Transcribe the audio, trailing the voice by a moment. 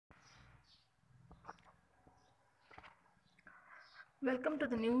Welcome to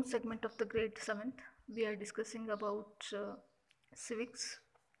the new segment of the grade 7th. We are discussing about civics,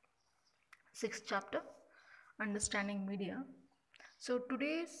 6th chapter, understanding media. So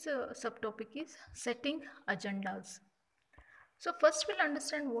today's subtopic is setting agendas. So first we'll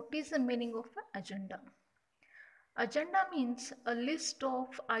understand what is the meaning of an agenda. Agenda means a list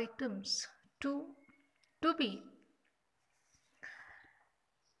of items to be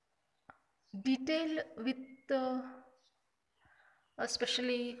detailed with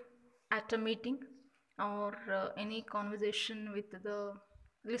especially at a meeting or any conversation with the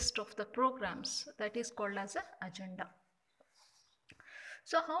list of the programs, that is called as an agenda.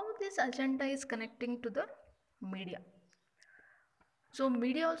 So how this agenda is connecting to the media? So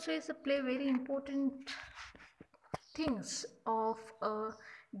media also is a play very important things of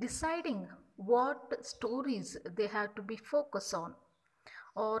deciding what stories they have to be focused on,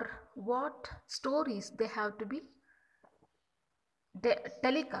 or what stories they have to be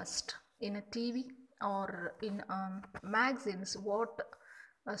telecast in a TV or in magazines, what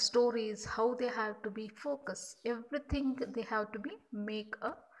stories, how they have to be focused, everything they have to be make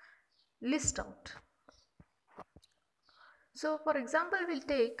a list out. So for example, we'll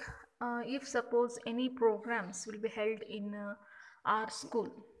take if suppose any programs will be held in our school.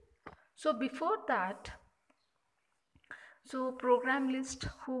 So before that, so program list,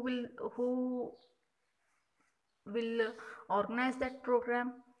 who will organize that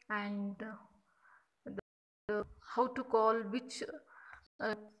program, and how to call which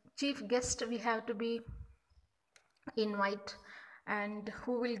uh, chief guest we have to be invite, and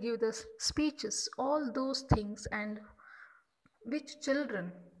who will give the speeches, all those things, and which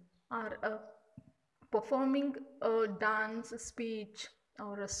children are performing a dance, a speech,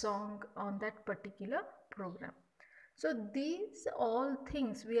 or a song on that particular program. So these all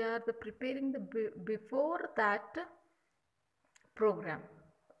things we are preparing before that program.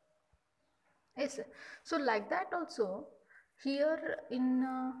 Yes, so like that also, here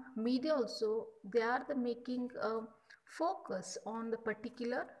in media also, they are making a focus on the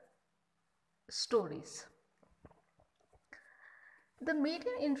particular stories. The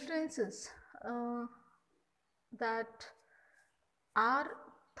media influences that our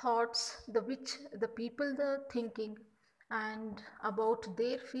thoughts, the which the people the thinking, and about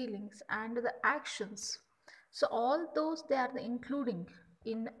their feelings and the actions. So all those they are including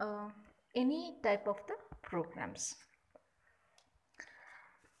in any type of the programs.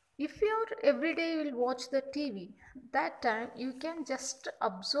 If you're every day will watch the TV, that time you can just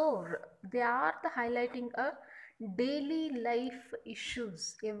observe they are highlighting a daily life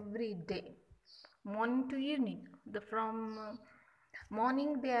issues every day, morning to evening. The from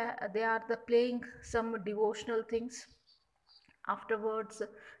morning they are the playing some devotional things. Afterwards,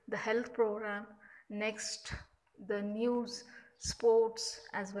 the health program. Next, the news, sports,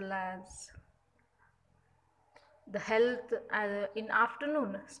 as well as the health. In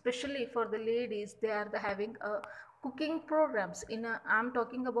afternoon, especially for the ladies, they are having cooking programs. I'm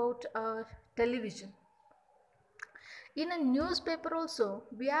talking about television. In a newspaper also,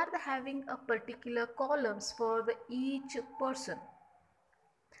 we are having a particular columns for the each person.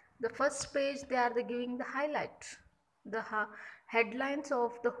 The first page they are giving the highlight, the headlines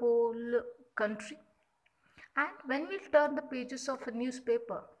of the whole country. And when we turn the pages of a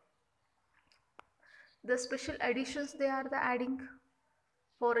newspaper, the special editions they are adding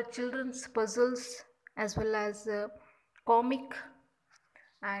for a children's puzzles, as well as comic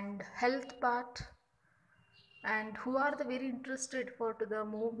and health part, and who are the very interested for to the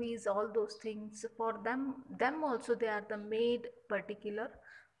movies, all those things. For them also they are the made particular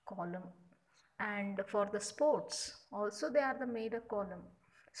column. And for the sports also they are the made a column.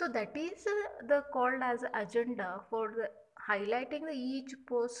 So that is the called as agenda for the highlighting the each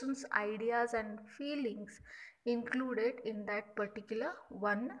person's ideas and feelings included in that particular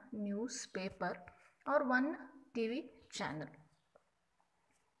one newspaper or one TV channel.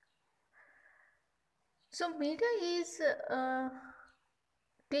 So media is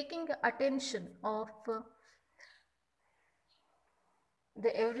taking attention of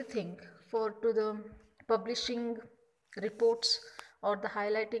the everything for to the publishing reports, or the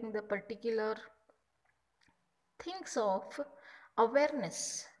highlighting the particular things of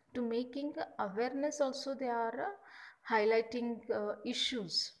awareness, to making awareness also they are highlighting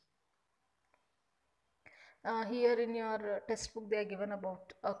issues. Here in your textbook they are given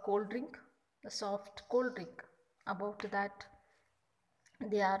about a cold drink, a soft cold drink, about that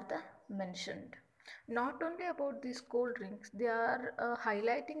they are the mentioned. Not only about these cold drinks, they are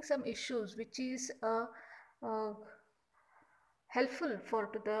highlighting some issues which is uh, helpful for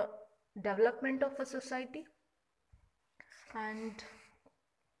to the development of a society. and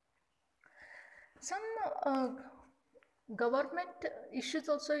some government issues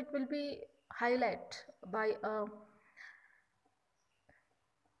also it will be highlight by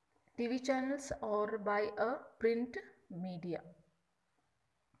TV channels or by a print media.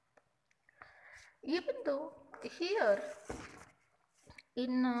 Even though here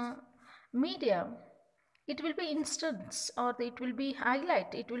in media it will be instance or it will be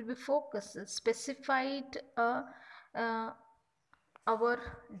highlight, it will be focus specified uh, our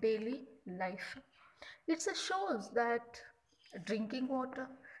daily life. It shows that drinking water,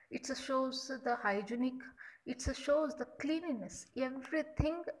 it shows the hygienic, it shows the cleanliness,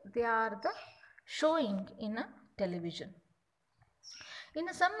 everything they are the showing in a television.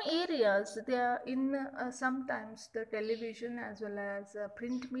 In some areas they are in sometimes the television as well as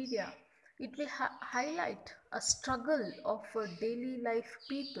print media, it will highlight a struggle of daily life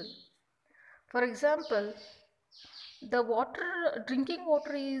people. For example, the water, drinking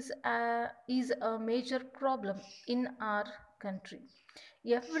water is a major problem in our country.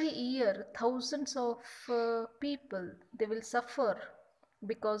 Every year, thousands of people they will suffer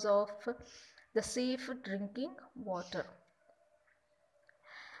because of the safe drinking water.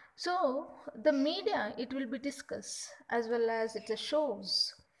 So the media it will be discussed as well as it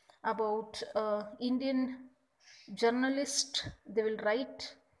shows about Indian journalists. They will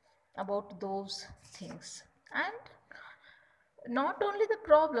write about those things, and not only the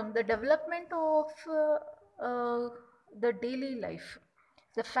problem, the development of the daily life,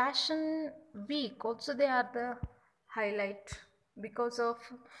 the fashion week also they are the highlight because of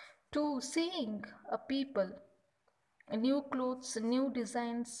to seeing a people new clothes, new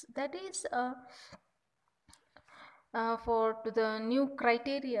designs, that is for to the new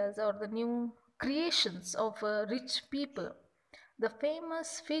criterias or the new creations of rich people, the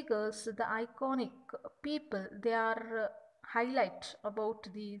famous figures, the iconic people, they are highlight about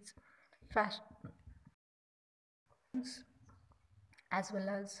these fashions as well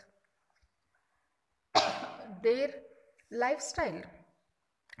as their lifestyle.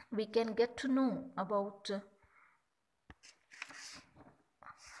 We can get to know about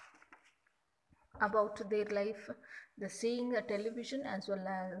their life, the seeing the television as well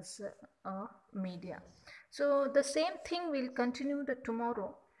as media. So the same thing will continue the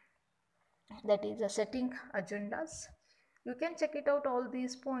tomorrow, that is setting agendas. You can check it out all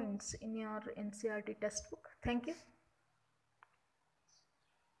these points in your NCERT textbook. Thank you.